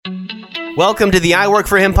Welcome to the I Work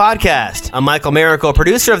For Him podcast. I'm Michael Miracle,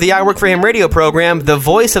 producer of the I Work For Him radio program, the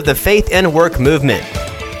voice of the faith and work movement.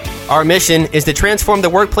 Our mission is to transform the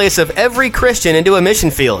workplace of every Christian into a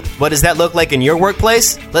mission field. What does that look like in your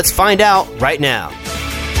workplace? Let's find out right now.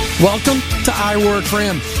 Welcome to I Work For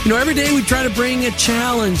Him. Every day we try to bring a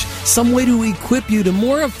challenge, some way to equip you to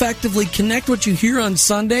more effectively connect what you hear on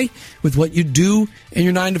Sunday with what you do in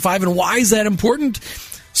your 9 to 5. And why is that important?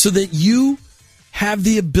 So that you have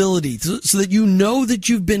the ability, so that you know that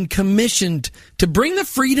you've been commissioned to bring the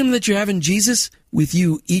freedom that you have in Jesus with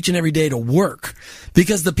you each and every day to work.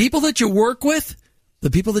 Because the people that you work with,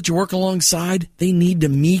 the people that you work alongside, they need to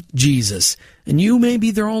meet Jesus. And you may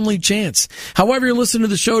be their only chance. However you're listening to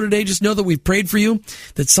the show today, just know that we've prayed for you,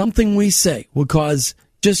 that something we say will cause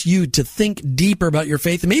just you to think deeper about your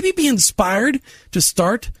faith and maybe be inspired to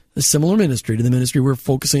start a similar ministry to the ministry we're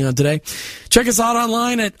focusing on today. Check us out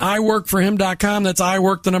online at iworkforhim.com. That's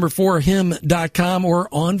iwork4him.com, or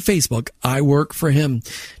on Facebook, I Work For Him.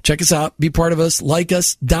 Check us out. Be part of us. Like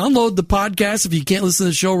us. Download the podcast if you can't listen to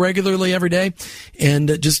the show regularly every day.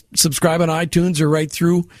 And just subscribe on iTunes or right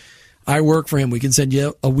through I Work For Him. We can send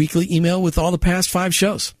you a weekly email with all the past 5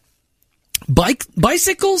 shows.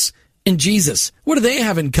 Bicycles and Jesus. What do they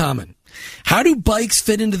have in common? How do bikes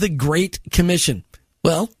fit into the Great Commission?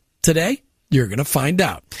 Well, today, you're going to find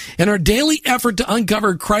out. In our daily effort to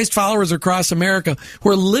uncover Christ followers across America who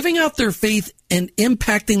are living out their faith and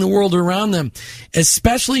impacting the world around them,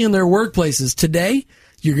 especially in their workplaces, today,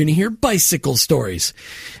 you're going to hear bicycle stories.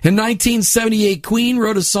 In 1978, Queen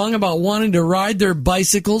wrote a song about wanting to ride their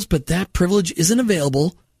bicycles, but that privilege isn't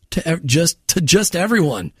available to just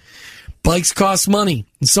everyone. Bikes cost money,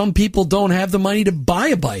 and some people don't have the money to buy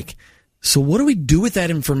a bike. So what do we do with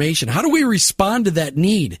that information? How do we respond to that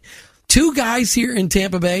need? 2 guys here in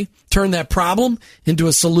Tampa Bay turned that problem into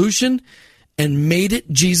a solution and made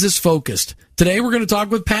it Jesus-focused. Today we're going to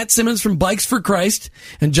talk with Pat Simmons from Bikes for Christ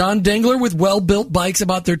and John Dengler with Well Built Bikes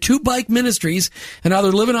about their 2 bike ministries and how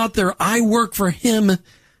they're living out their I Work For Him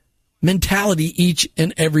mentality each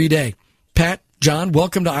and every day. Pat, John,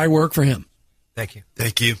 welcome to I Work For Him. Thank you.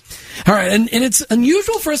 Thank you. All right, and it's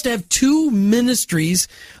unusual for us to have 2 ministries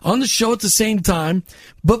on the show at the same time,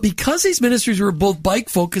 but because these ministries were both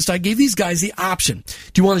bike-focused, I gave these guys the option.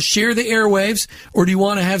 Do you want to share the airwaves, or do you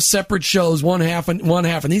want to have separate shows, one half and one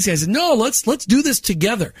half? And these guys said, no, let's do this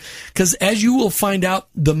together, because as you will find out,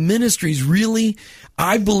 the ministries really,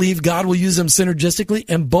 I believe God will use them synergistically,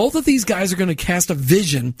 and both of these guys are going to cast a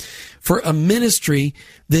vision for a ministry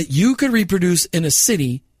that you could reproduce in a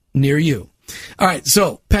city near you. All right,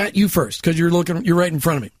 so Pat, you first, because you're right in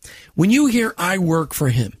front of me. When you hear I Work For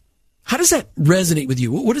Him, how does that resonate with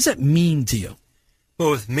you? What does that mean to you?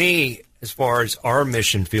 Well, with me, as far as our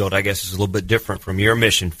mission field, I guess is a little bit different from your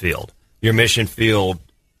mission field. Your mission field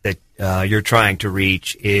that you're trying to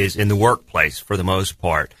reach is in the workplace for the most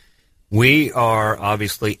part. We are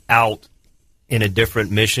obviously out in a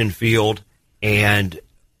different mission field, and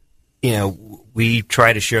we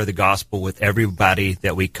try to share the gospel with everybody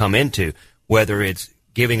that we come into, whether it's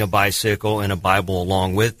giving a bicycle and a Bible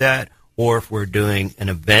along with that, or if we're doing an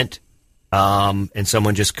event and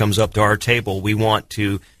someone just comes up to our table, we want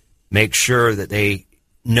to make sure that they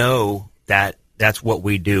know that that's what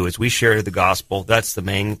we do, is we share the gospel. That's the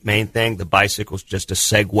main thing. The bicycle's just a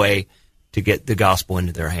segue to get the gospel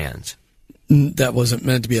into their hands. That wasn't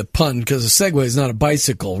meant to be a pun, because a Segway is not a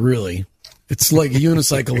bicycle, really. It's like a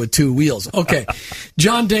unicycle with 2 wheels. Okay,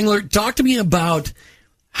 John Dengler, talk to me about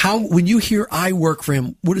how, when you hear I Work For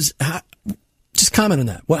Him, just comment on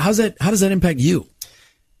that. How does that impact you?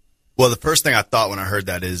 Well, the first thing I thought when I heard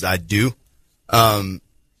that is I do.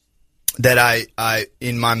 That I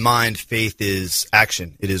in my mind, faith is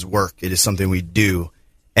action. It is work. It is something we do.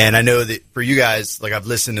 And I know that for you guys, like I've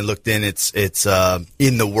listened and looked in, it's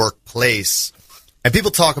in the workplace. And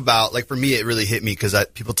people talk about, like for me, it really hit me because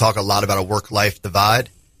people talk a lot about a work-life divide.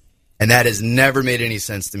 And that has never made any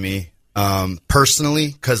sense to me. Personally,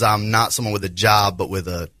 because I'm not someone with a job, but with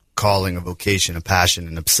a calling, a vocation, a passion,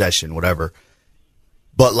 an obsession, whatever.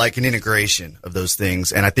 But like an integration of those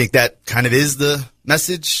things. And I think that kind of is the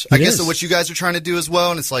message, I guess, of what you guys are trying to do as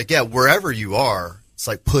well. And it's like, yeah, wherever you are, it's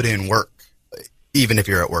like put in work, even if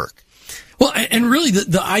you're at work. Well, and really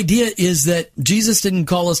the idea is that Jesus didn't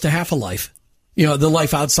call us to half a life, the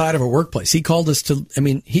life outside of a workplace. He called us to,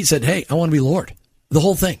 he said, hey, I want to be Lord, the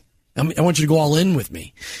whole thing. I want you to go all in with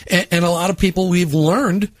me. And a lot of people, we've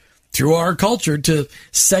learned through our culture to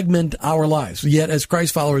segment our lives. Yet as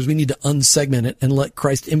Christ followers, we need to unsegment it and let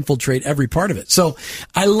Christ infiltrate every part of it. So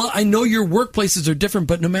I know your workplaces are different,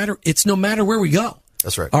 but no matter where we go.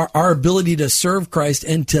 That's right. Our ability to serve Christ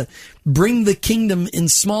and to bring the kingdom in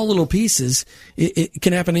small little pieces, it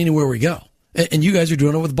can happen anywhere we go. And you guys are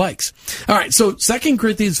doing it with bikes. All right, so 2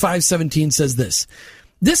 Corinthians 5:17 says this.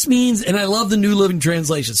 This means, and I love the New Living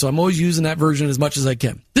Translation, so I'm always using that version as much as I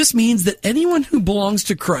can. This means that anyone who belongs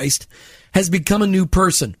to Christ has become a new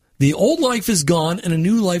person. The old life is gone and a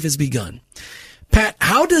new life has begun. Pat,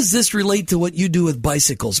 how does this relate to what you do with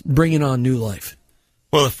bicycles, bringing on new life?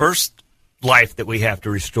 Well, the first life that we have to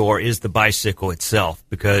restore is the bicycle itself,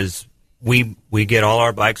 because we get all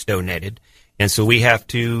our bikes donated, and so we have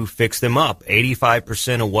to fix them up.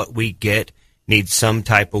 85% of what we get needs some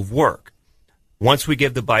type of work. Once we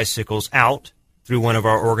give the bicycles out through one of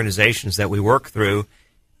our organizations that we work through,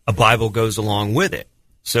 a Bible goes along with it.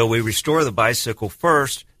 So we restore the bicycle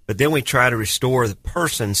first, but then we try to restore the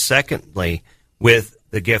person secondly with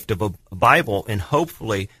the gift of a Bible, and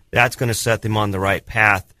hopefully that's going to set them on the right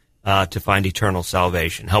path to find eternal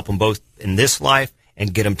salvation, help them both in this life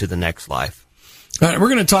and get them to the next life. All right, we're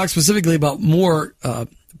going to talk specifically about more,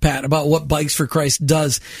 Pat, about what Bikes for Christ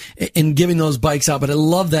does in giving those bikes out, but I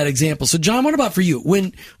love that example. So, John, what about for you?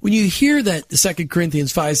 When you hear that 2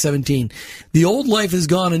 Corinthians 5:17, the old life is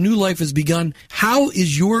gone, a new life has begun, how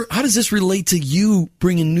does this relate to you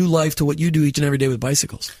bringing new life to what you do each and every day with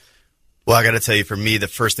bicycles? Well, I got to tell you, for me, the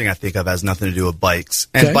first thing I think of has nothing to do with bikes.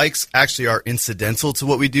 And bikes actually are incidental to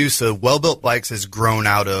what we do. So Well Built Bikes has grown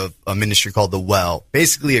out of a ministry called The Well.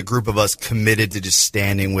 Basically, a group of us committed to just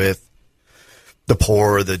standing with the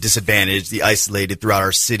poor, the disadvantaged, the isolated throughout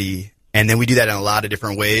our city. And then we do that in a lot of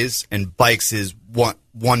different ways. And bikes is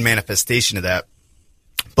one manifestation of that.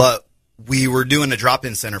 But we were doing a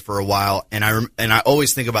drop-in center for a while. And I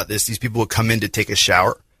always think about this. These people would come in to take a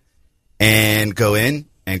shower and go in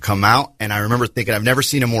and come out, and I remember thinking, I've never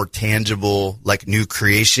seen a more tangible, like, new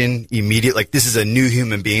creation, immediate, like, this is a new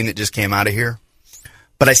human being that just came out of here.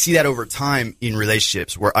 But I see that over time in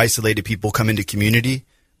relationships where isolated people come into community,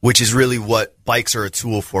 which is really what bikes are a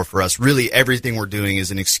tool for us. Really, everything we're doing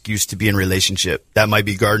is an excuse to be in relationship. That might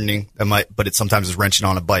be gardening, but it sometimes is wrenching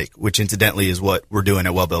on a bike, which incidentally is what we're doing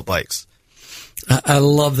at Well Built Bikes. I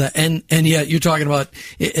love that. And yeah, you're talking about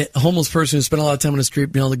a homeless person who spent a lot of time on the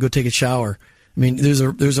street being able to go take a shower. I mean, there's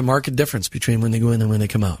a marked difference between when they go in and when they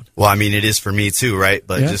come out. Well, I mean, it is for me too, right?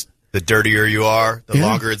 But just the dirtier you are, the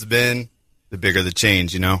longer it's been, the bigger the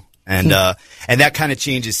change, you know? And and that kind of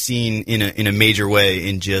change is seen in a major way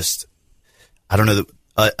in just, I don't know,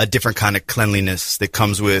 a different kind of cleanliness that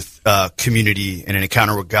comes with community and an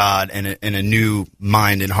encounter with God and a new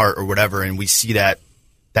mind and heart or whatever. And we see that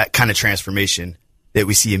kind of transformation that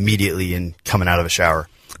we see immediately in coming out of a shower.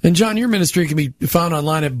 And John, your ministry can be found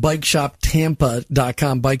online at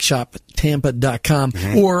bikeshoptampa.com, bikeshoptampa.com,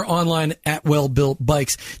 or online at Well Built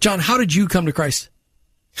Bikes. John, how did you come to Christ?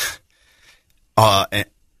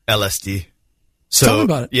 LSD. So, tell me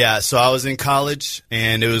about it. Yeah, so I was in college,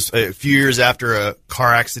 and it was a few years after a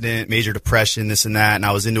car accident, major depression, this and that, and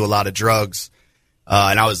I was into a lot of drugs.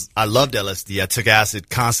 And I loved LSD. I took acid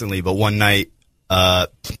constantly, but one night I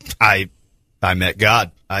met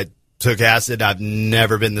God. I took acid. I've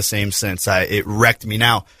never been the same since. It wrecked me.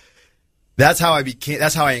 Now, that's how I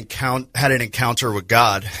had an encounter with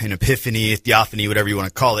God, an epiphany, a theophany, whatever you want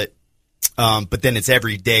to call it. But then it's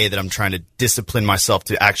every day that I'm trying to discipline myself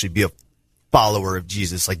to actually be a follower of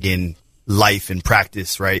Jesus, like in life and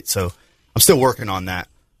practice, right? So I'm still working on that.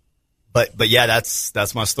 But yeah,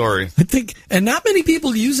 that's my story. I think, and not many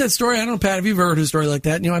people use that story. I don't know, Pat, have you ever heard a story like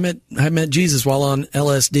that? You know, I met Jesus while on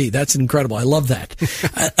LSD. That's incredible. I love that.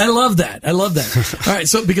 I love that. I love that. All right.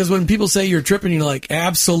 So, because when people say you're tripping, you're like,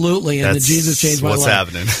 absolutely. And Jesus changed my life. What's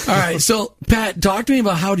happening? All right. So, Pat, talk to me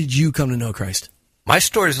about how did you come to know Christ? My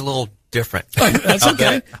story is a little different. That's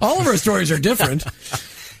okay. All of our stories are different.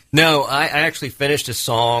 No, I actually finished a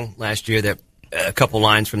song last year that a couple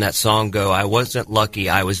lines from that song go, I wasn't lucky,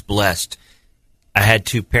 I was blessed. I had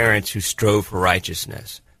two parents who strove for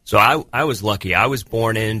righteousness. So I was lucky. I was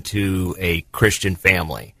born into a Christian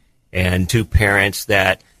family and two parents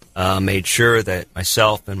that made sure that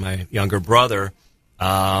myself and my younger brother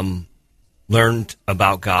learned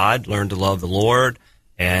about God, learned to love the Lord,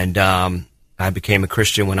 and I became a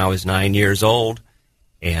Christian when I was 9 years old.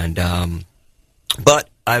 And but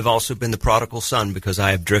I've also been the prodigal son because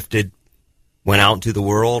I have drifted, went out into the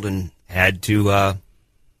world and had to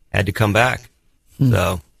come back.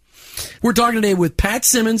 So, We're talking today with Pat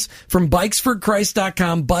Simmons from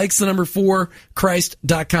BikesForChrist.com, bikes, the number 4,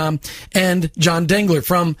 Christ.com, and John Dengler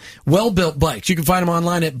from Well Built Bikes. You can find them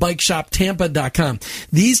online at BikeShopTampa.com.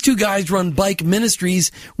 These two guys run bike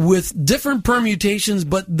ministries with different permutations,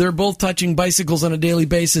 but they're both touching bicycles on a daily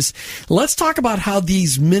basis. Let's talk about how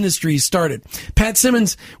these ministries started. Pat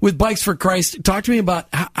Simmons with Bikes for Christ. Talk to me about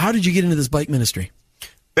how did you get into this bike ministry?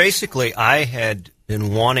 Basically, I had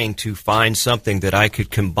been wanting to find something that I could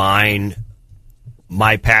combine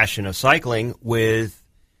my passion of cycling with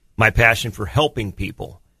my passion for helping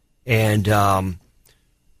people. And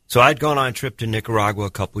so I'd gone on a trip to Nicaragua a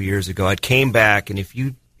couple years ago. I came back, and if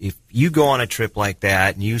you go on a trip like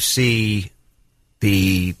that and you see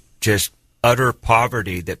the just utter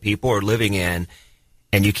poverty that people are living in,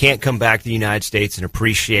 and you can't come back to the United States and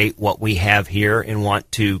appreciate what we have here and want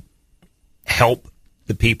to help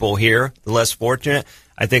the people here, the less fortunate,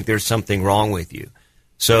 I think there's something wrong with you.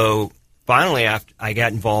 So finally, after I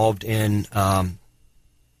got involved in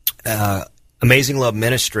Amazing Love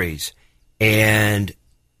Ministries, and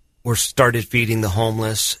we started feeding the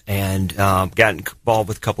homeless, and got involved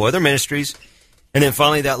with a couple other ministries. And then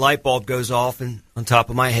finally that light bulb goes off on top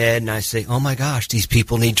of my head, and I say, oh my gosh, these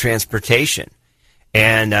people need transportation.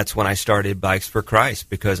 And that's when I started Bikes for Christ,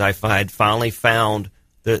 because I had finally found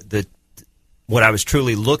the what I was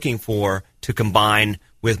truly looking for to combine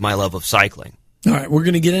with my love of cycling. All right, we're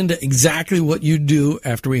going to get into exactly what you do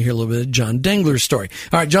after we hear a little bit of John Dengler's story.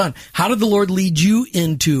 All right, John, how did the Lord lead you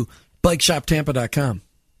into BikeShopTampa.com?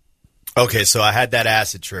 Okay, so I had that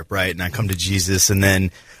acid trip, right? And I come to Jesus, and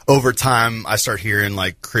then over time I start hearing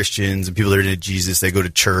like Christians and people that are into Jesus, they go to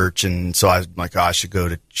church, and so I'm like, oh, I should go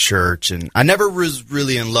to church. And I never was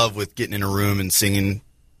really in love with getting in a room and singing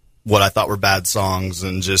what I thought were bad songs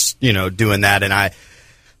and just, doing that. And I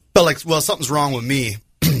felt like, well, something's wrong with me.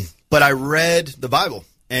 But I read the Bible,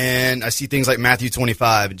 and I see things like Matthew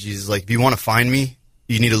 25, and Jesus is like, if you want to find me,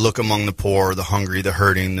 you need to look among the poor, the hungry, the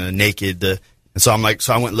hurting, the naked, and so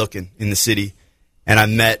I went looking in the city, and I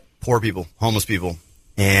met poor people, homeless people,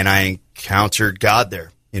 and I encountered God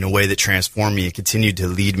there in a way that transformed me and continued to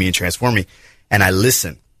lead me and transform me. And I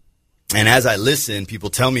listened. And as I listened,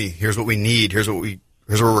 people tell me, here's what we need, here's where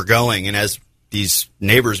we're going. And as these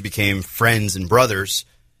neighbors became friends and brothers,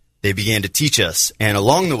 they began to teach us. And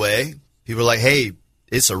along the way, people were like, hey,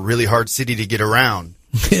 it's a really hard city to get around.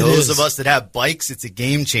 Those of us that have bikes, it's a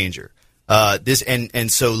game changer. So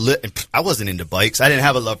I wasn't into bikes. I didn't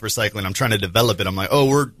have a love for cycling. I'm trying to develop it. I'm like, oh,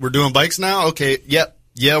 we're doing bikes now? Okay, yep.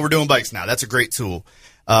 Yeah, we're doing bikes now. That's a great tool.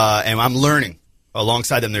 And I'm learning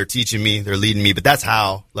alongside them. They're teaching me, they're leading me. But that's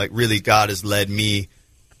how, really God has led me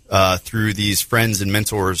through these friends and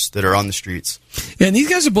mentors that are on the streets. And these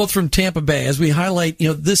guys are both from Tampa Bay. As we highlight,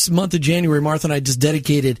 this month of January, Martha and I just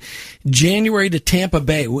dedicated January to Tampa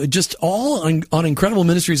Bay, just all on incredible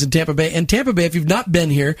ministries in Tampa Bay. And Tampa Bay, if you've not been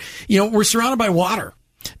here, we're surrounded by water,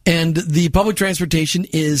 and the public transportation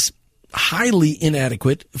is highly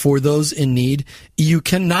inadequate for those in need. You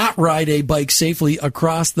cannot ride a bike safely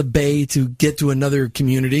across the bay to get to another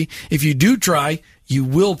community. If you do try, you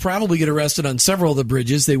will probably get arrested on several of the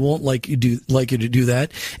bridges. They won't like you to do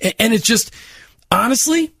that. And it's just,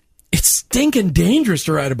 honestly, it's stinking dangerous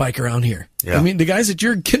to ride a bike around here. Yeah. I mean, the guys that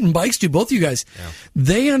you're getting bikes to, both of you guys,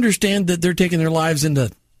 they understand that they're taking their lives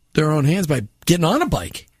into their own hands by getting on a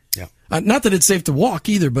bike. Yeah. Not that it's safe to walk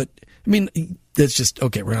either, but I mean, that's just,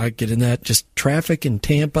 okay, we're not getting that. Just traffic in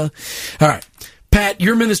Tampa. All right. Pat,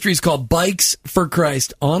 your ministry is called Bikes for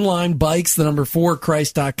Christ. Online, bikes, the number 4,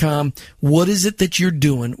 Christ.com. What is it that you're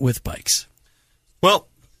doing with bikes? Well,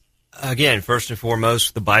 again, first and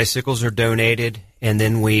foremost, the bicycles are donated, and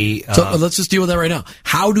then we... So let's just deal with that right now.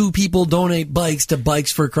 How do people donate bikes to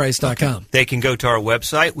BikesForChrist.com? Okay. They can go to our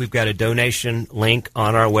website. We've got a donation link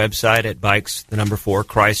on our website at bikes, the number 4,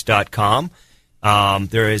 Christ.com.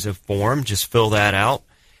 There is a form. Just fill that out.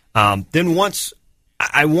 Then once...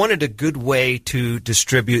 I wanted a good way to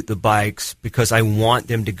distribute the bikes because I want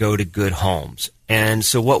them to go to good homes. And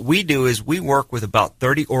so what we do is we work with about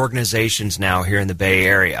 30 organizations now here in the Bay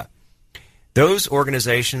Area. Those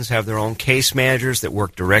organizations have their own case managers that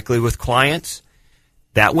work directly with clients.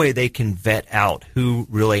 That way they can vet out who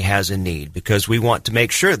really has a need, because we want to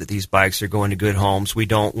make sure that these bikes are going to good homes. We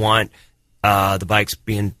don't want the bikes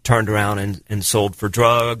being turned around and sold for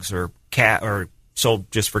drugs or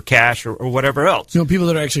sold just for cash or whatever else. People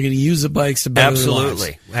that are actually going to use the bikes to better their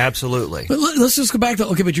lives. Absolutely. But let's just go back to,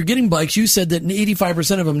 but you're getting bikes. You said that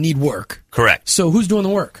 85% of them need work. Correct. So who's doing the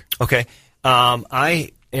work? Okay.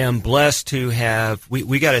 I am blessed to have,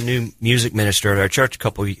 we got a new music minister at our church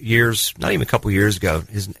not even a couple years ago.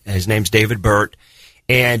 His name's David Burt.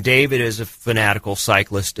 And David is a fanatical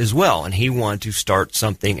cyclist as well, and he wanted to start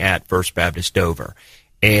something at First Baptist Dover.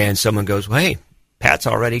 And someone goes, well, hey, Pat's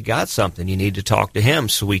already got something. You need to talk to him.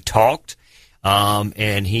 So we talked,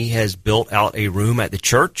 and he has built out a room at the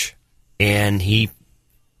church, and he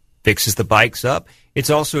fixes the bikes up. It's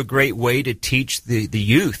also a great way to teach the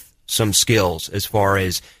youth some skills as far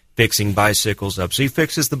as fixing bicycles up. So he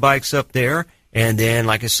fixes the bikes up there. And then,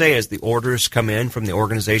 like I say, as the orders come in from the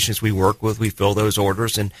organizations we work with, we fill those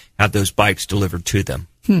orders and have those bikes delivered to them.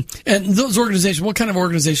 And those organizations, what kind of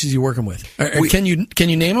organizations are you working with? Can you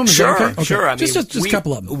name them? Is sure, that okay? Sure. I mean, just a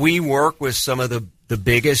couple of them. We work with some of the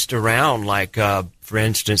biggest around, like, for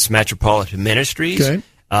instance, Metropolitan Ministries.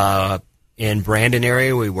 Okay. In Brandon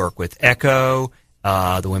area, we work with Echo,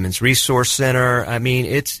 the Women's Resource Center. I mean,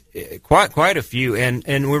 it's quite a few,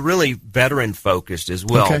 and we're really veteran focused as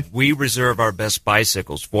well. Okay. We reserve our best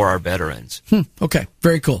bicycles for our veterans. Okay,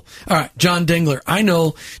 very cool. All right, John Dengler, I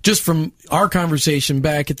know just from our conversation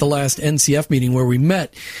back at the last NCF meeting where we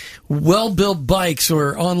met, Well-Built Bikes,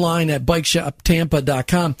 or online at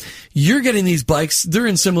bikeshoptampa.com. You're getting these bikes. They're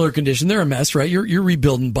in similar condition. They're a mess, right? You're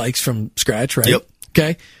rebuilding bikes from scratch, right? Yep.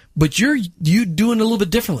 Okay. But you doing it a little bit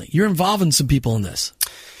differently. You're involving some people in this.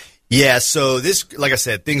 Yeah, so this, like I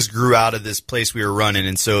said, things grew out of this place we were running.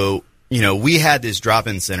 And so, we had this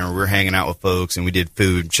drop-in center. We were hanging out with folks, and we did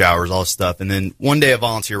food, showers, all this stuff. And then one day a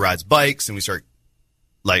volunteer rides bikes, and we start,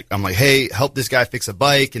 I'm like, hey, help this guy fix a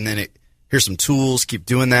bike. And then here's some tools, keep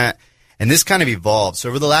doing that. And this kind of evolved. So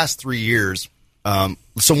over the last 3 years,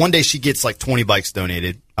 so one day she gets 20 bikes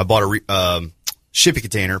donated. I bought a shipping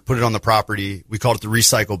container, put it on the property. We called it the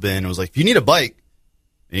recycle bin. It was like, if you need a bike,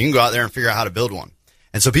 you can go out there and figure out how to build one.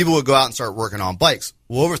 And so people would go out and start working on bikes.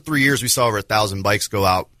 Well, over 3 years, we saw over 1,000 bikes go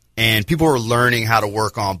out, and people were learning how to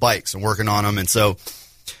work on bikes and working on them. And so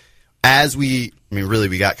as we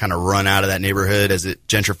got kind of run out of that neighborhood as it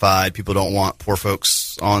gentrified. People don't want poor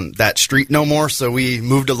folks on that street no more. So we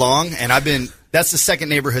moved along, and that's the second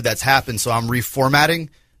neighborhood that's happened. So I'm reformatting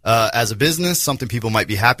as a business, something people might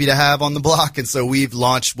be happy to have on the block. And so we've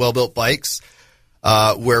launched Well-Built Bikes,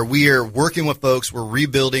 where we are working with folks. We're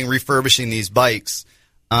rebuilding, refurbishing these bikes.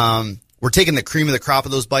 We're taking the cream of the crop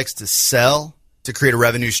of those bikes to sell, to create a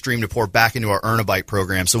revenue stream to pour back into our Earn a Bike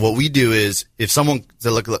program. So what we do is, if someone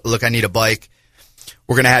says, look, I need a bike,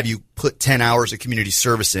 we're going to have you put 10 hours of community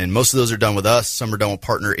service in. Most of those are done with us. Some are done with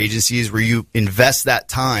partner agencies, where you invest that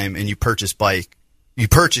time and you purchase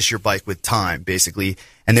your bike with time, basically.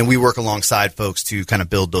 And then we work alongside folks to kind of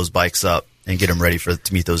build those bikes up and get them ready to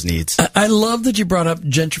meet those needs. I love that you brought up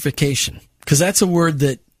gentrification, because that's a word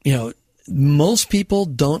that, most people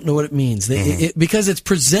don't know what it means. Because it's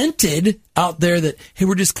presented out there that, hey,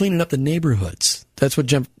 we're just cleaning up the neighborhoods. That's what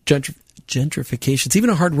gentrification. It's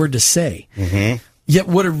even a hard word to say. Mm-hmm. Yet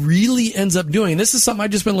what it really ends up doing, and this is something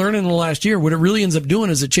I've just been learning in the last year, what it really ends up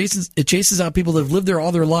doing is it chases out people that have lived there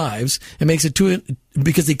all their lives and makes it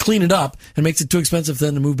because they clean it up and makes it too expensive for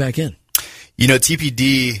them to move back in.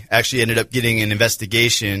 TPD actually ended up getting an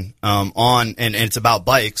investigation and it's about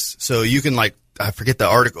bikes. So you can I forget the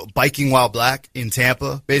article, Biking While Black in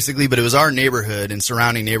Tampa, basically, but it was our neighborhood and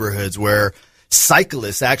surrounding neighborhoods where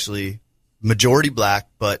cyclists, actually majority black,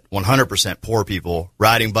 but 100% poor people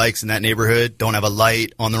riding bikes in that neighborhood, don't have a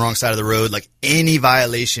light, on the wrong side of the road, any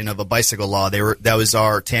violation of a bicycle law. That was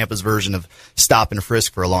our Tampa's version of stop and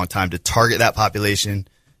frisk for a long time, to target that population,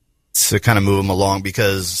 to kind of move them along,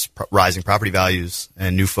 because rising property values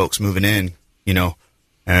and new folks moving in,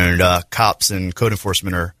 and cops and code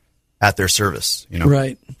enforcement are at their service,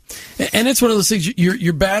 Right. And it's one of those things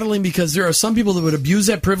you're battling, because there are some people that would abuse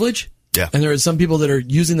that privilege. Yeah. And there are some people that are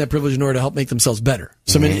using that privilege in order to help make themselves better.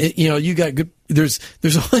 So, mm-hmm. You got good, there's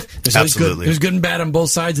Absolutely. There's good and bad on both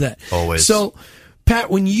sides of that. Always. So, Pat,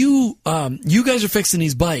 when you guys are fixing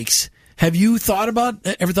these bikes, have you ever thought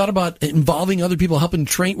about involving other people, helping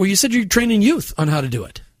train? Well, you said you're training youth on how to do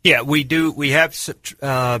it. Yeah, we do. We have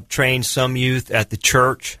trained some youth at the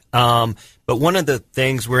church. But one of the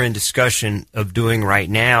things we're in discussion of doing right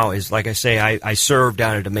now is, like I say, I serve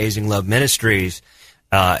down at Amazing Love Ministries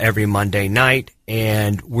every Monday night,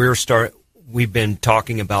 and we've been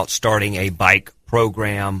talking about starting a bike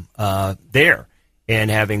program there,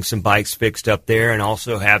 and having some bikes fixed up there, and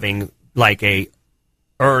also having a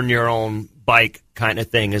earn your own bike kind of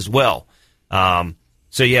thing as well.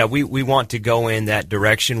 So yeah, we want to go in that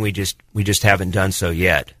direction. We just haven't done so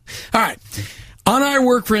yet. All right. On I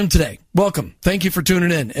Work For Him today, welcome. Thank you for tuning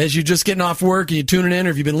in. As you're just getting off work and you're tuning in, or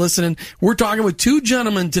if you've been listening, we're talking with two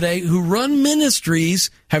gentlemen today who run ministries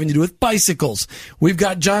having to do with bicycles. We've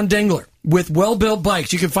got John Dengler with Well-Built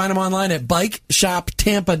Bikes. You can find him online at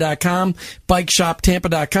bikeshoptampa.com,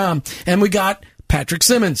 bikeshoptampa.com. And we got Patrick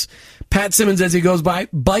Simmons. Pat Simmons, as he goes by,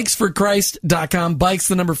 bikesforchrist.com, bikes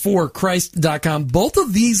the number 4, Christ.com. Both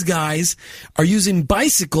of these guys are using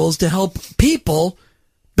bicycles to help people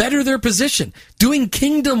better their position, doing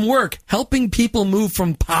kingdom work, helping people move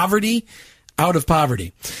from poverty out of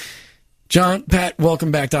poverty. John, Pat,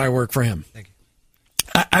 welcome back to I Work for Him. Thank you.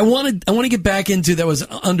 I want to get back into that. Was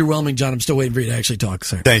underwhelming, John. I'm still waiting for you to actually talk,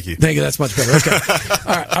 sir. Thank you. Thank you. That's much better. Okay.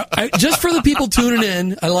 All right. Just for the people tuning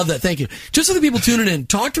in, I love that. Thank you. Just for the people tuning in,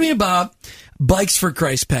 talk to me about Bikes for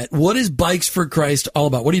Christ, Pat. What is Bikes for Christ all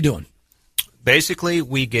about? What are you doing? Basically,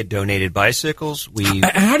 we get donated bicycles.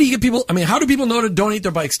 How do you get people? I mean, how do people know to donate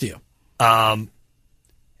their bikes to you? How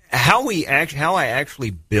I actually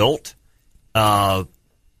built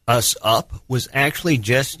us up was actually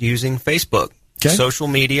just using Facebook. Okay. Social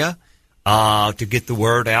media, to get the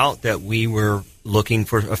word out that we were looking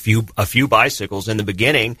for a few bicycles in the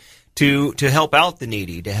beginning to help out the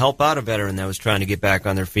needy, to help out a veteran that was trying to get back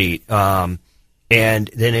on their feet. And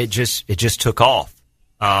then it just took off.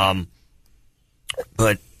 But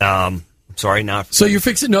sorry, not. So you're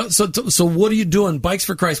fixing. No. So what are you doing? Bikes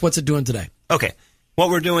for Christ. What's it doing today? Okay. What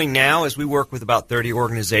we're doing now is we work with about 30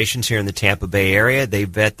 organizations here in the Tampa Bay area. They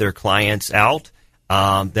vet their clients out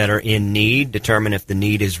that are in need, determine if the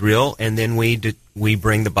need is real, and then we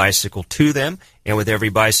bring the bicycle to them. And with every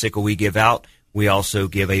bicycle we give out, we also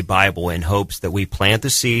give a Bible in hopes that we plant the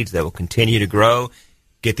seeds that will continue to grow,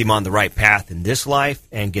 get them on the right path in this life,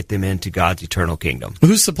 and get them into God's eternal kingdom.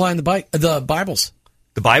 Who's supplying the Bibles?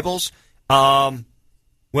 The Bibles?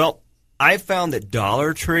 Well, I've found that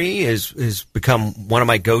Dollar Tree has become one of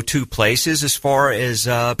my go-to places as far as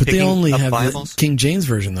but picking they only up have Bibles. The King James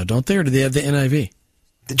version, though, don't they? Or do they have the NIV?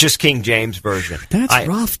 Just King James version. That's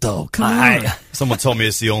rough, though. Come on. Someone told me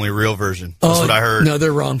it's the only real version. That's what I heard. No,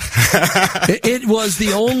 they're wrong. It was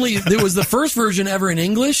the first version ever in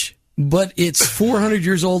English, but it's 400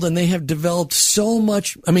 years old, and they have developed so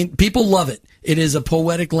much. I mean, people love it. It is a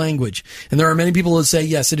poetic language, and there are many people who say,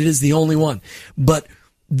 yes, it is the only one. But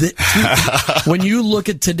when you look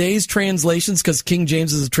at today's translations, because King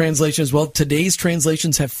James is a translation as well, today's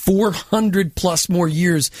translations have 400 plus more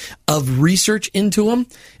years of research into them,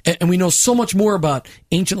 and we know so much more about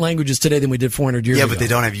ancient languages today than we did 400 years ago. Yeah, but they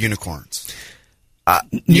don't have unicorns.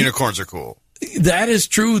 Unicorns are cool. That is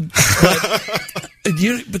true, but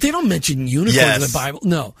they don't mention unicorns in the Bible.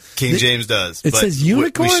 No, King James does. It says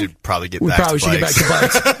unicorn. We should probably get back to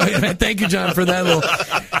bikes. Thank you, John, for that little.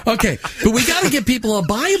 Okay, but we got to get people a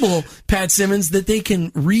Bible, Pat Simmons, that they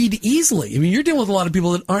can read easily. I mean, you're dealing with a lot of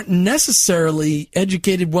people that aren't necessarily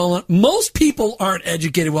educated well enough. Most people aren't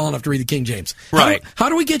educated well enough to read the King James. Right. How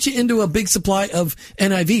do we get you into a big supply of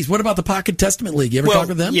NIVs? What about the Pocket Testament League? You ever talk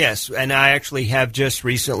with them? Yes, and I actually have just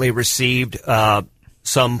recently received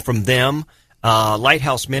some from them.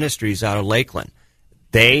 Lighthouse Ministries out of Lakeland.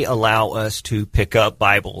 They allow us to pick up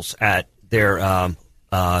Bibles at their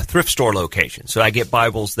thrift store location. So I get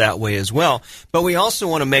Bibles that way as well. But we also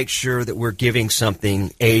want to make sure that we're giving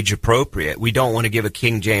something age appropriate. We don't want to give a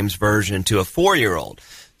King James version to a 4-year-old.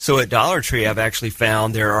 So at Dollar Tree, I've actually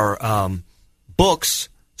found there are books,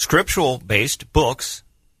 scriptural-based books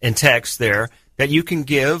and texts there that you can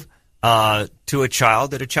give to a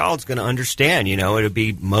child that a child's going to understand. You know, it'll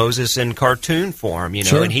be Moses in cartoon form. You know,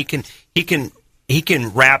 sure. And he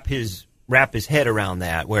can wrap his head around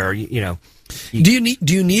that. Where you know, do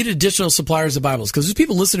you need additional suppliers of Bibles? Because there's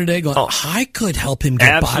people listening today going, I could help him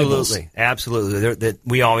get Bibles. Absolutely.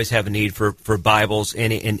 We always have a need for Bibles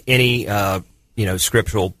in any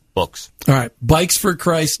scriptural books. All right,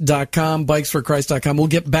 bikesforchrist.com, bikesforchrist.com. We'll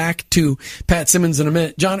get back to Pat Simmons in a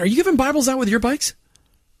minute. John, are you giving Bibles out with your bikes?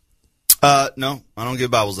 No, I don't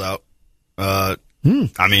give Bibles out. I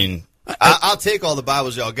mean, I'll take all the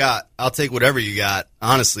Bibles y'all got. I'll take whatever you got.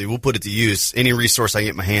 Honestly, we'll put it to use. Any resource I can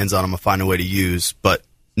get my hands on, I'm gonna find a way to use. But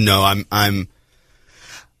no, I'm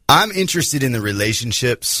interested in the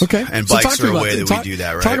relationships. Okay, and bikes are a way that we do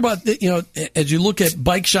that. Right. Talk about as you look at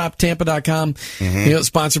BikeShopTampa.com,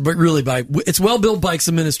 sponsored, but really by it's Well Built Bikes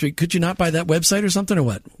and Ministry. Could you not buy that website or something, or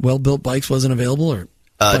what? Well Built Bikes wasn't available, or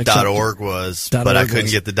 .org was, but I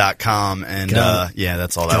couldn't get the .com, and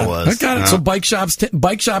that's all that was. I got it. So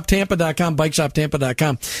BikeShopTampa.com,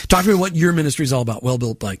 BikeShopTampa.com. Talk to me what your ministry is all about, Well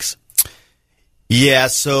Built Bikes. Yeah,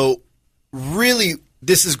 so really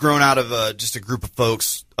this has grown out of just a group of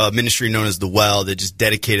folks, a ministry known as The Well, that just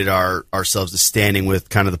dedicated ourselves to standing with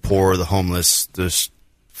kind of the poor, the homeless, the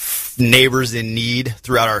neighbors in need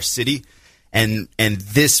throughout our city. And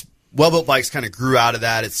this Well Built Bikes kind of grew out of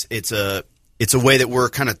that. It's a way that we're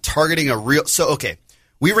kind of targeting a real. So, okay,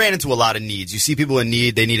 we ran into a lot of needs. You see people in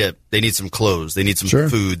need. They need some clothes. They need some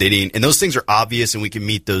food. And those things are obvious, and we can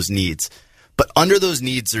meet those needs. But under those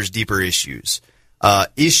needs, there's deeper issues.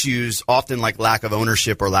 Issues often like lack of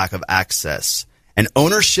ownership or lack of access. And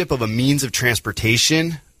ownership of a means of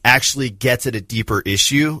transportation actually gets at a deeper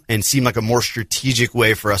issue and seem like a more strategic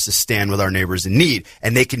way for us to stand with our neighbors in need.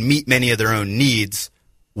 And they can meet many of their own needs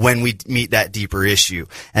when we meet that deeper issue.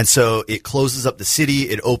 And so it closes up the city,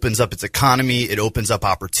 it opens up its economy, it opens up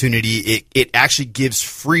opportunity, it actually gives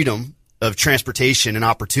freedom of transportation and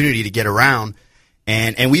opportunity to get around.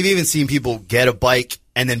 And we've even seen people get a bike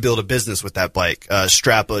and then build a business with that bike,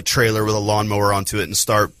 strap a trailer with a lawnmower onto it and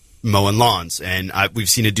start mowing lawns. And we've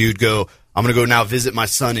seen a dude go, I'm going to go now visit my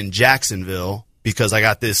son in Jacksonville because I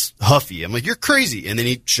got this Huffy. I'm like, you're crazy. And then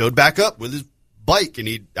he showed back up with his bike,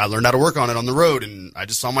 and I learned how to work on it on the road, and I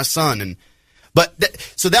just saw my son.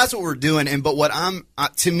 So that's what we're doing. But what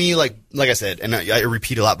to me, like I said, and I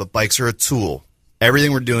repeat a lot, but bikes are a tool.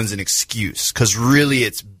 Everything we're doing is an excuse, because really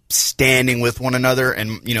it's standing with one another.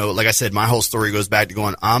 And, like I said, my whole story goes back to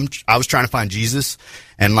going, I was trying to find Jesus,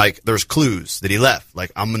 and like there's clues that he left.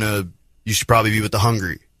 Like, you should probably be with the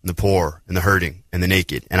hungry and the poor and the hurting and the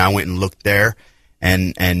naked. And I went and looked there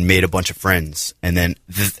and made a bunch of friends. And then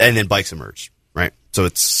bikes emerged, right? So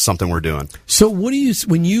it's something we're doing. So when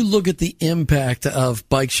you look at the impact of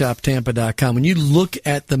BikeShopTampa.com, when you look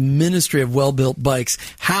at the ministry of Well-Built Bikes,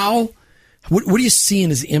 what are you seeing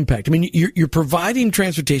as the impact? I mean, you're providing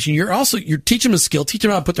transportation. You're teaching them a skill, teaching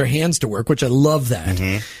them how to put their hands to work, which I love that.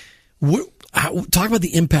 Mm-hmm. Talk about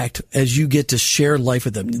the impact as you get to share life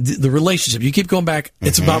with them. The relationship. You keep going back.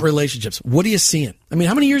 It's about relationships. What are you seeing? I mean,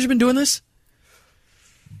 how many years have you been doing this?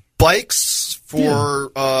 Bikes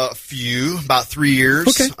for about 3 years.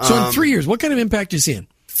 Okay. So in 3 years, what kind of impact are you seeing?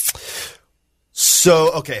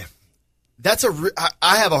 So, okay.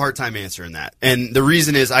 I have a hard time answering that. And the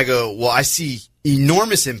reason is I see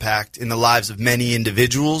enormous impact in the lives of many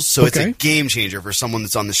individuals. So It's a game changer for someone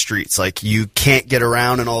that's on the streets. Like, you can't get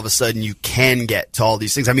around, and all of a sudden you can get to all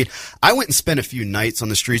these things. I mean, I went and spent a few nights on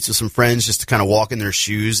the streets with some friends just to kind of walk in their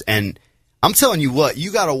shoes. And I'm telling you what,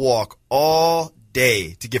 you got to walk all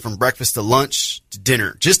day to get from breakfast to lunch to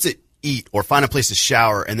dinner just to eat or find a place to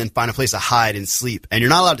shower and then find a place to hide and sleep. And you're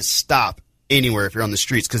not allowed to stop anywhere if you're on the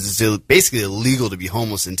streets, because it's basically illegal to be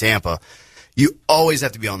homeless in Tampa. You always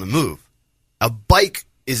have to be on the move. A bike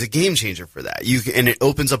is a game changer for that. And it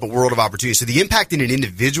opens up a world of opportunity. So the impact in an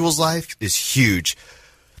individual's life is huge.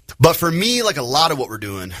 But for me, like a lot of what we're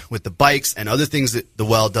doing with the bikes and other things that the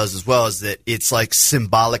Well does as well, is that it's like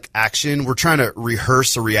symbolic action. We're trying to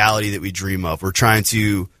rehearse a reality that we dream of. We're trying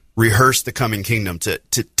to rehearse the coming kingdom,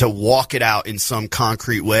 to walk it out in some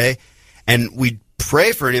concrete way. And we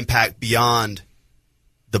pray for an impact beyond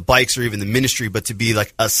the bikes or even the ministry, but to be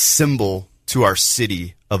like a symbol to our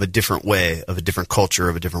city of a different way, of a different culture,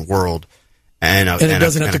 of a different world. And it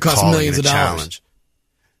doesn't have to cost millions of dollars.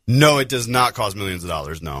 No, it does not cost millions of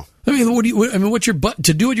dollars. No. I mean, what's your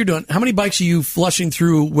to do what you're doing? How many bikes are you flushing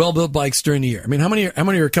through Well-Built Bikes during the year? I mean, how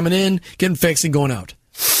many are coming in, getting fixed, and going out?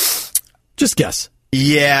 Just guess.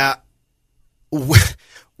 Yeah.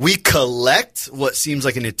 We collect what seems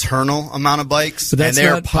like an eternal amount of bikes, and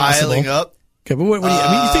they're piling up. Okay, but what do you?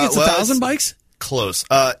 I mean, you think it's 1,000 bikes? Close.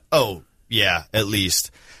 Yeah, at least.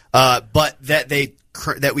 But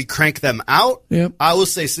that we crank them out. Yep. I will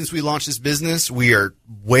say, since we launched this business, we are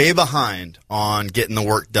way behind on getting the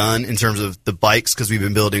work done in terms of the bikes, because we've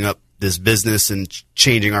been building up this business and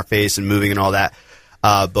changing our face and moving and all that.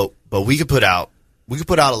 But we could put out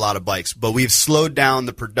a lot of bikes, but we've slowed down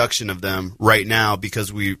the production of them right now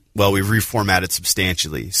because we've reformatted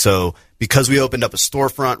substantially. So because we opened up a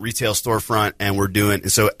retail storefront,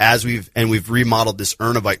 and we've remodeled this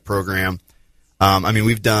Earn a Bike program. I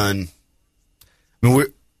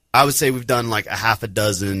would say we've done like a half a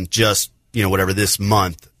dozen just, this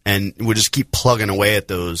month, and we'll just keep plugging away at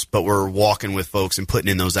those, but we're walking with folks and putting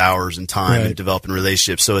in those hours and time and developing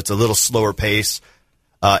relationships. So it's a little slower pace.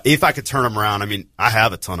 If I could turn them around, I mean, I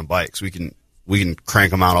have a ton of bikes. We can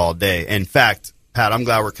crank them out all day. In fact, Pat, I'm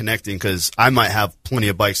glad we're connecting, because I might have plenty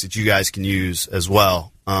of bikes that you guys can use as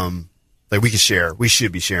well. Like, we can share. We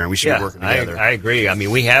should be sharing. We should be working together. I agree. I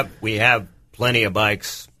mean, we have plenty of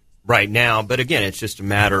bikes right now, but again, it's just a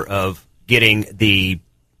matter of getting the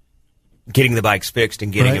bikes fixed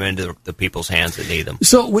and getting them into the people's hands that need them.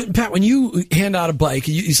 So, Pat, when you hand out a bike,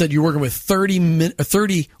 you said you're working with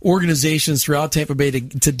 30 organizations throughout Tampa Bay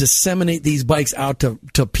to disseminate these bikes out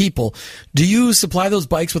to people. Do you supply those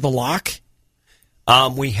bikes with a lock?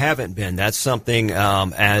 We haven't been. That's something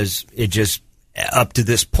as it just up to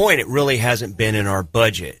this point, it really hasn't been in our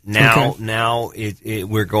budget. Now,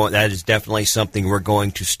 we're going. That is definitely something we're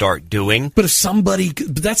going to start doing. But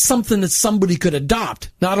that's something that somebody could adopt.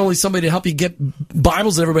 Not only somebody to help you get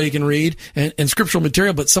Bibles that everybody can read and scriptural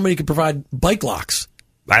material, but somebody could provide bike locks.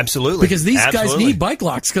 Absolutely. Because these guys need bike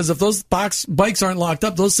locks, because if those bikes aren't locked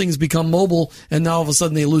up, those things become mobile, and now all of a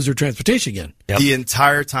sudden they lose their transportation again. Yep. The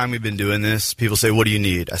entire time we've been doing this, people say, what do you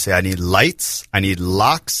need? I say, I need lights, I need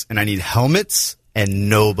locks, and I need helmets, and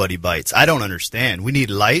nobody bites. I don't understand. We need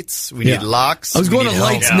lights, we need locks. I was going to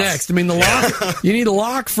lights next. I mean, the lock, you need a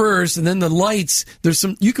lock first, and then the lights.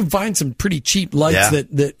 You can find some pretty cheap lights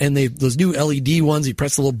those new LED ones, you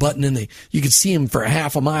press the little button and you can see them for a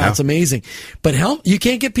half a mile. It's amazing. But you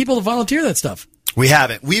can't get people to volunteer that stuff. We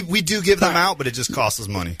haven't. We do give them out, but it just costs us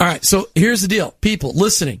money. All right, so here's the deal. People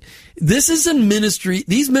listening, this is a ministry.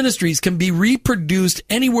 These ministries can be reproduced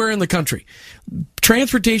anywhere in the country.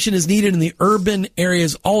 Transportation is needed in the urban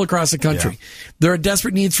areas all across the country. Yeah. There are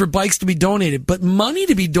desperate needs for bikes to be donated, but money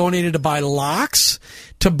to be donated to buy locks,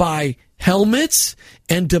 to buy helmets,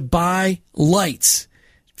 and to buy lights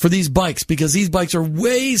for these bikes, because these bikes are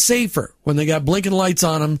way safer when they got blinking lights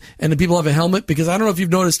on them and the people have a helmet. Because I don't know if you've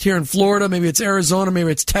noticed here in Florida, maybe it's Arizona,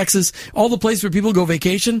 maybe it's Texas, all the places where people go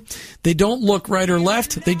vacation, they don't look right or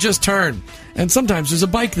left, they just turn. And sometimes there's a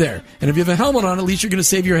bike there. And if you have a helmet on, at least you're going to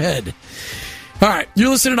save your head. All right, you're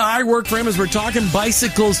listening to I Work For Him as we're talking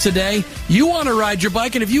bicycles today. You want to ride your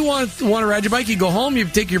bike, and if you want to ride your bike, you go home, you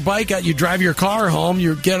take your bike out, you drive your car home,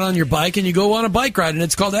 you get on your bike, and you go on a bike ride, and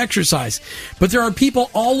it's called exercise. But there are people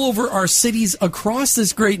all over our cities across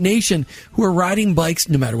this great nation who are riding bikes,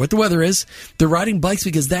 no matter what the weather is. They're riding bikes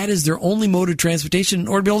because that is their only mode of transportation in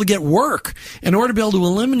order to be able to get work, in order to be able to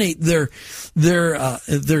eliminate their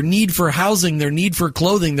need for housing, their need for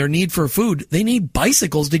clothing, their need for food. They need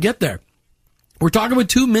bicycles to get there. We're talking with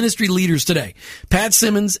two ministry leaders today, Pat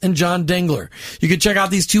Simmons and John Dengler. You can check out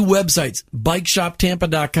these two websites,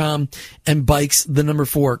 bikeshoptampa.com and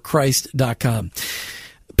bikes4Christ.com.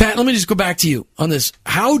 Pat, let me just go back to you on this.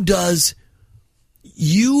 How does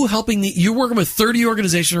you're working with 30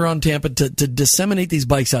 organizations around Tampa to disseminate these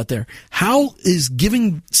bikes out there. How is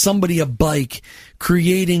giving somebody a bike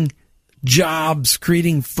creating jobs,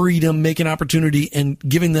 creating freedom, making opportunity, and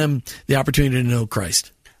giving them the opportunity to know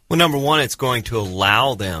Christ? Well, number one, it's going to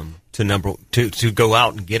allow them to go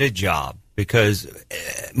out and get a job, because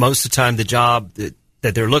most of the time the job that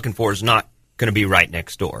they're looking for is not going to be right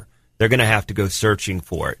next door. They're going to have to go searching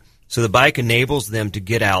for it. So the bike enables them to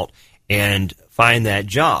get out and find that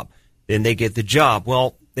job. Then they get the job.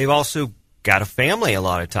 Well, they've also got a family a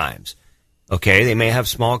lot of times. Okay, they may have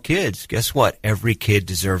small kids. Guess what? Every kid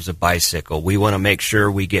deserves a bicycle. We want to make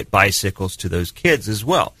sure we get bicycles to those kids as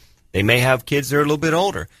well. They may have kids that are a little bit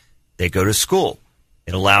older. They go to school.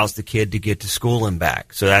 It allows the kid to get to school and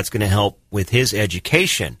back. So that's going to help with his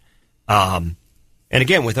education. And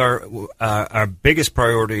again, with our biggest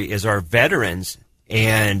priority is our veterans.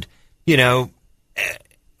 And,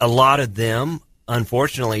 a lot of them,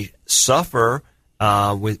 unfortunately, suffer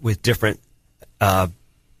with different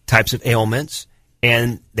types of ailments,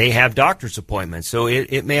 and they have doctor's appointments. So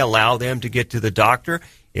it may allow them to get to the doctor.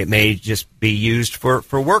 It may just be used for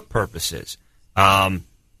work purposes.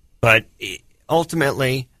 But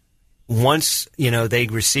ultimately, once, they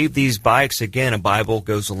receive these bikes, again, a Bible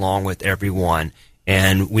goes along with everyone.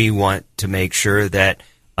 And we want to make sure that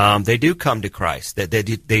they do come to Christ, that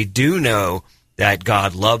they do know that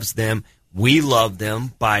God loves them. We love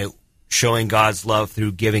them by showing God's love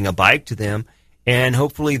through giving a bike to them. And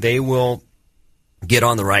hopefully they will get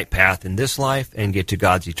on the right path in this life and get to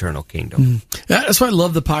God's eternal kingdom. That's why I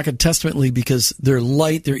love the Pocket Testament, because they're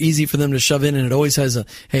light, they're easy for them to shove in, and it always has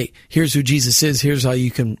hey, here's who Jesus is, here's how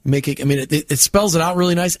you can make it. I mean, it spells it out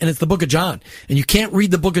really nice, and it's the book of John. And you can't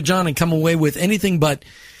read the book of John and come away with anything but,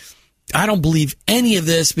 I don't believe any of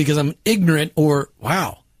this because I'm ignorant, or,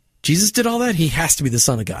 wow, Jesus did all that? He has to be the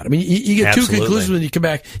Son of God. I mean, you get Absolutely. Two conclusions when you come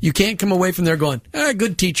back. You can't come away from there going,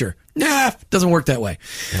 good teacher. Nah, doesn't work that way.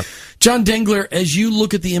 Yep. John Dengler, as you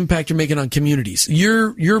look at the impact you're making on communities,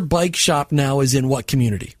 your bike shop now is in what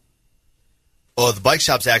community? Well, the bike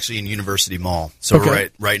shop's actually in University Mall. So we're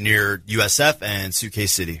right near USF and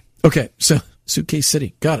Suitcase City. Okay, so Suitcase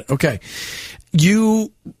City. Got it. Okay.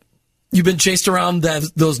 You've been chased around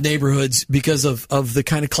those neighborhoods because of the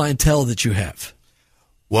kind of clientele that you have.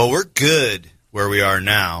 Well, we're good where we are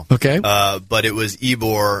now. Okay. But it was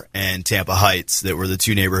Ybor and Tampa Heights that were the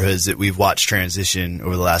two neighborhoods that we've watched transition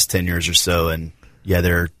over the last 10 years or so. And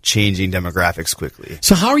they're changing demographics quickly.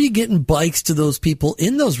 So how are you getting bikes to those people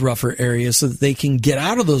in those rougher areas so that they can get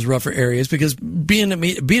out of those rougher areas? Because being on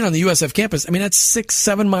the USF campus, I mean, that's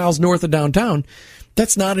 6-7 miles north of downtown.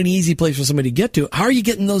 That's not an easy place for somebody to get to. How are you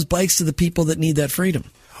getting those bikes to the people that need that freedom?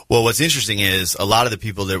 Well, what's interesting is a lot of the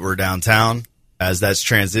people that were downtown, as that's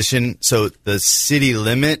transitioned, so the city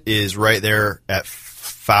limit is right there at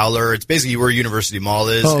Fowler. It's basically where University Mall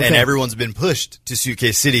is, and everyone's been pushed to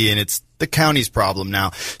Suitcase City, and it's the county's problem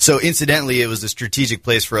now. So incidentally, it was a strategic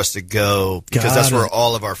place for us to go because that's where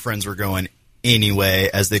all of our friends were going anyway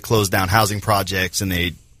as they closed down housing projects and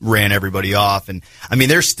they ran everybody off. And I mean,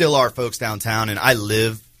 there still are folks downtown, and I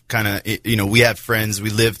live kind of, we have friends. We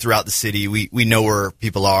live throughout the city. We know where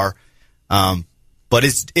people are. But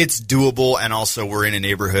it's doable, and also we're in a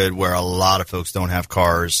neighborhood where a lot of folks don't have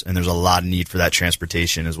cars, and there's a lot of need for that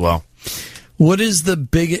transportation as well. What is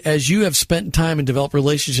as you have spent time and developed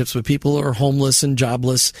relationships with people who are homeless and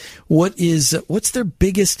jobless, what's their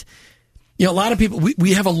biggest, a lot of people,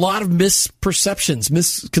 we have a lot of misconceptions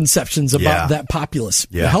about that populace.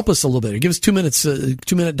 Yeah. Help us a little bit. Give us 2 minutes,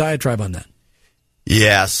 2-minute diatribe on that.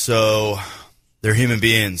 Yeah, so they're human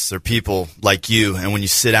beings. They're people like you, and when you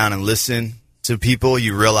sit down and listen to people,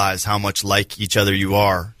 you realize how much like each other you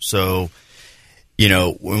are. So,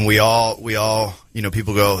 when we all,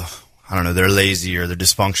 people go, I don't know, they're lazy or they're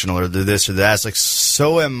dysfunctional or they're this or that. It's like,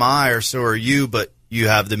 so am I or so are you, but you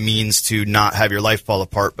have the means to not have your life fall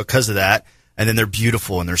apart because of that. And then they're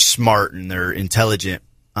beautiful and they're smart and they're intelligent.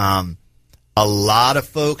 A lot of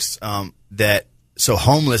folks so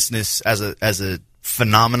homelessness as a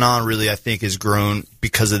phenomenon really, I think, has grown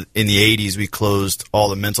because in the 80s we closed all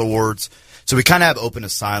the mental wards. So we kind of have open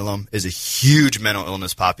asylum is a huge mental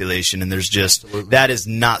illness population, and there's that is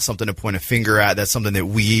not something to point a finger at. That's something that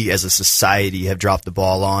we as a society have dropped the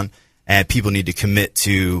ball on, and people need to commit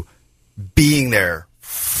to being there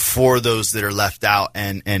for those that are left out.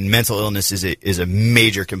 And mental illness is a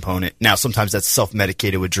major component. Now, sometimes that's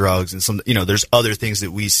self-medicated with drugs, and there's other things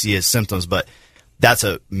that we see as symptoms, but that's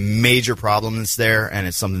a major problem that's there, and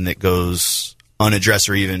it's something that goes unaddressed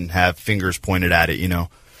or even have fingers pointed at it,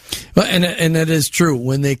 Well, and that is true.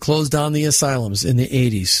 When they closed down the asylums in the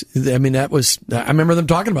 80s, I mean, I remember them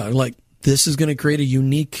talking about it, like, this is going to create a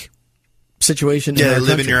unique situation in our country.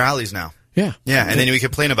 They live in your alleys now. Yeah. Yeah, and then we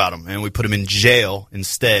complain about them, and we put them in jail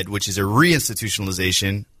instead, which is a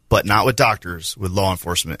reinstitutionalization, but not with doctors, with law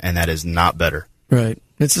enforcement, and that is not better. Right.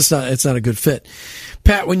 It's not a good fit.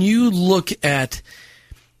 Pat, when you look at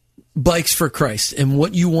Bikes for Christ and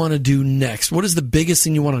what you want to do next, what is the biggest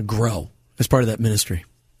thing you want to grow as part of that ministry?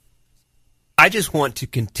 I just want to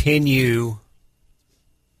continue,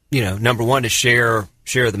 number one, to share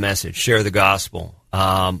the message, share the gospel.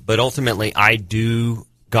 But ultimately, I do,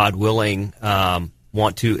 God willing,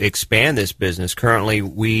 want to expand this business. Currently,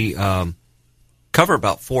 we cover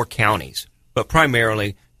about 4 counties, but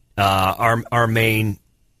primarily our main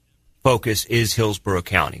focus is Hillsborough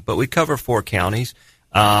County. But we cover 4 counties,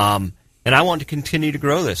 and I want to continue to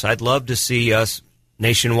grow this. I'd love to see us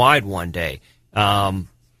nationwide one day.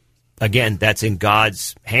 Again, that's in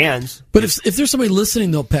God's hands. But if there's somebody listening,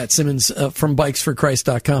 though, Pat Simmons from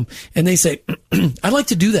BikesForChrist.com, and they say, I'd like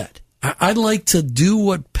to do that. I'd like to do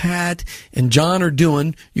what Pat and John are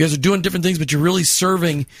doing. You guys are doing different things, but you're really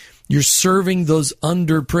serving those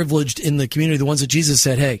underprivileged in the community, the ones that Jesus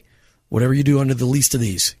said, hey, whatever you do unto the least of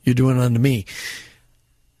these, you're doing it unto me.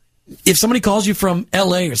 If somebody calls you from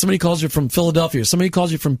L.A. or somebody calls you from Philadelphia or somebody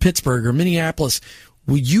calls you from Pittsburgh or Minneapolis,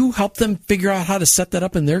 will you help them figure out how to set that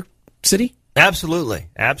up in their city? Absolutely.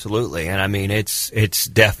 And I mean, it's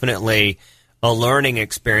definitely a learning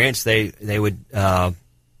experience. They would, I've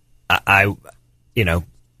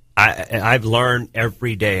learned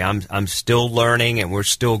every day. I'm still learning and we're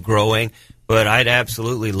still growing, but I'd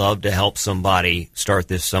absolutely love to help somebody start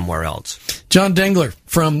this somewhere else. John Dengler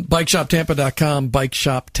from BikeShopTampa.com,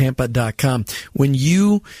 BikeShopTampa.com.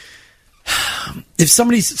 If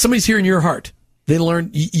somebody's hearing your heart, they learned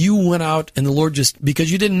you went out and the Lord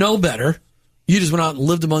because you didn't know better, you just went out and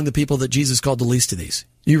lived among the people that Jesus called the least of these.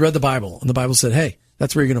 You read the Bible, and the Bible said, hey,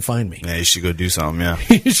 that's where you're going to find me. Yeah, you should go do something, yeah.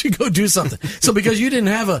 You should go do something. So because you didn't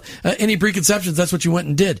have any preconceptions, that's what you went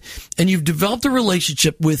and did. And you've developed a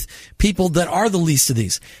relationship with people that are the least of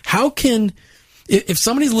these. How can, if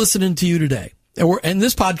somebody's listening to you today, and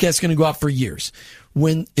this podcast is going to go out for years,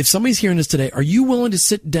 if somebody's hearing this today, are you willing to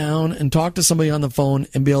sit down and talk to somebody on the phone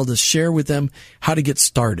and be able to share with them how to get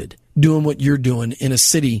started doing what you're doing in a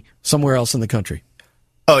city somewhere else in the country?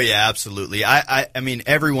 Oh, yeah, absolutely. I mean,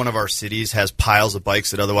 every one of our cities has piles of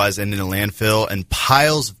bikes that otherwise end in a landfill and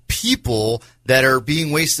piles of people that are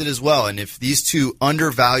being wasted as well. And if these two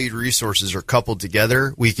undervalued resources are coupled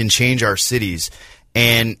together, we can change our cities.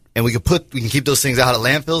 And we can keep those things out of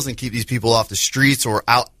landfills and keep these people off the streets or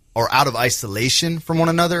out of isolation from one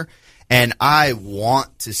another. And I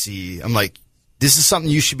want to see, I'm like, this is something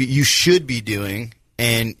you should be doing,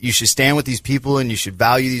 and you should stand with these people, and you should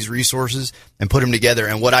value these resources and put them together.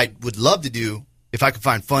 And what I would love to do, if I could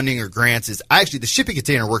find funding or grants, is actually the shipping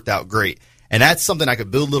container worked out great. And that's something I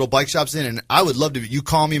could build little bike shops in. And I would love to, you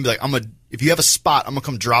call me and be like, if you have a spot, I'm going to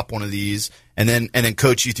come drop one of these and then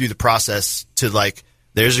coach you through the process to like,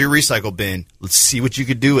 there's your recycle bin. Let's see what you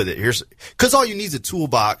could do with it. Because all you need is a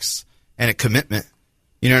toolbox and a commitment.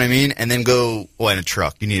 You know what I mean? And then and a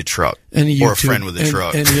truck. You need a truck. And or a friend with a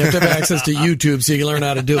truck. And you have to have access to YouTube so you can learn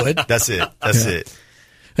how to do it. That's it.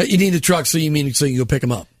 You need a truck so you can go pick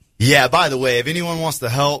them up. Yeah, by the way, if anyone wants to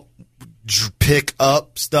help pick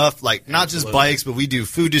up stuff, like not just bikes, but we do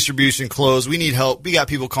food distribution, clothes. We need help. We got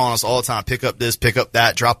people calling us all the time. Pick up this, pick up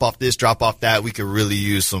that, drop off this, drop off that. We could really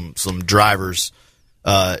use some drivers.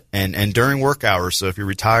 And during work hours, so if you're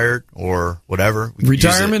retired or whatever,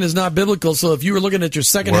 retirement is not biblical. So if you were looking at your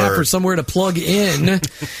second half for somewhere to plug in,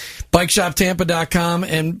 BikeShopTampa.com,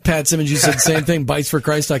 and Pat Simmons, you said the same thing,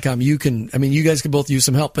 BikesForChrist.com. You guys can both use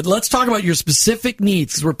some help. But let's talk about your specific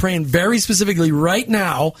needs, because we're praying very specifically right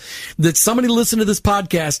now that somebody listen to this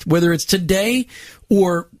podcast, whether it's today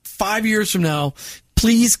or 5 years from now.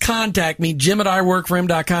 Please contact me,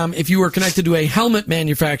 Jim@iWorkForHim.com, if you are connected to a helmet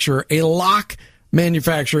manufacturer, a lock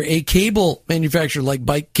manufacturer, a cable manufacturer like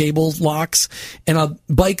bike cables, locks, and a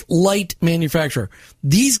bike light manufacturer.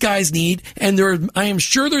 These guys need, and I am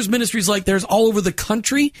sure there's ministries like theirs all over the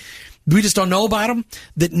country. We just don't know about them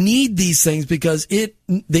that need these things, because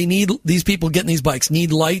these people getting these bikes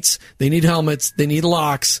need lights, they need helmets, they need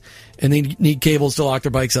locks, and they need cables to lock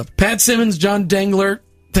their bikes up. Pat Simmons, John Dengler,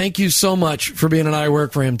 thank you so much for being an I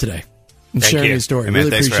Work For Him today. And sharing your story. Hey, man,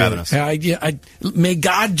 really thanks appreciate for having us. May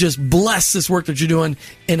God just bless this work that you're doing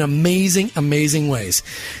in amazing, amazing ways.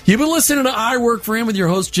 You've been listening to I Work For Him with your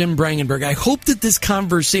host, Jim Brangenberg. I hope that this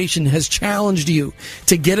conversation has challenged you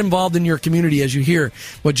to get involved in your community as you hear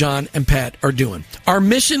what John and Pat are doing. Our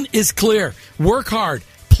mission is clear. Work hard.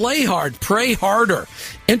 Play hard, pray harder.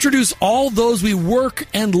 Introduce all those we work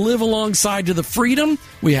and live alongside to the freedom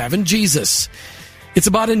we have in Jesus. It's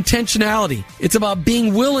about intentionality. It's about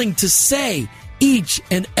being willing to say each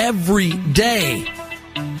and every day,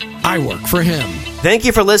 I work for Him. Thank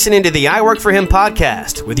you for listening to the I Work For Him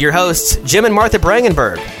podcast with your hosts, Jim and Martha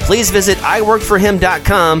Brangenberg. Please visit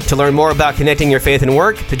iWorkForHim.com to learn more about connecting your faith and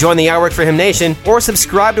work, to join the I Work For Him Nation, or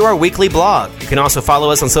subscribe to our weekly blog. You can also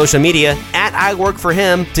follow us on social media at I Work For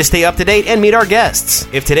Him to stay up to date and meet our guests.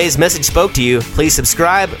 If today's message spoke to you, please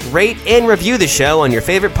subscribe, rate, and review the show on your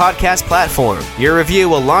favorite podcast platform. Your review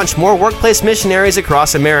will launch more workplace missionaries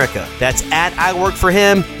across America. That's at I Work For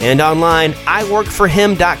Him and online,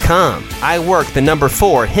 iWorkForHim.com. I work the number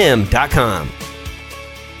 4him.com.